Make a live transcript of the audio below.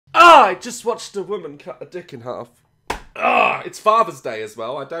Ah, I just watched a woman cut a dick in half. Ah, it's Father's Day as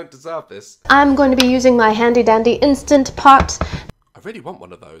well. I don't deserve this. I'm going to be using my handy dandy Instant Pot. I really want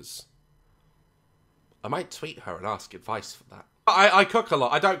one of those. I might tweet her and ask advice for that. I cook a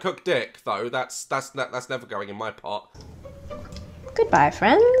lot. I don't cook dick though. That's never going in my pot. Goodbye,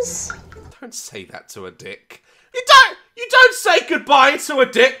 friends. Don't say that to a dick. You don't say goodbye to a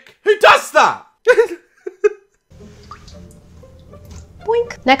dick. Who does that?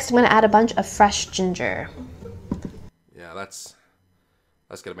 Boink. Next, I'm going to add a bunch of fresh ginger. Yeah, that's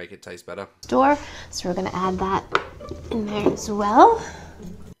gonna make it taste better. So we're going to add that in there as well.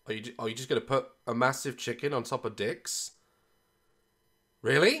 Are you just gonna put a massive chicken on top of dicks?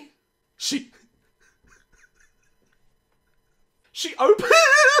 Really? She opens.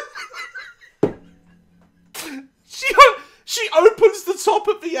 she opens the top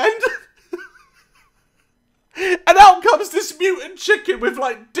at the end. And out comes this mutant chicken with,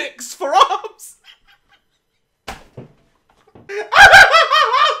 like, dicks for arms.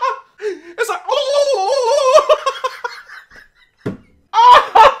 It's like,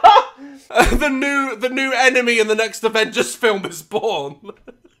 the new enemy in the next Avengers film is born.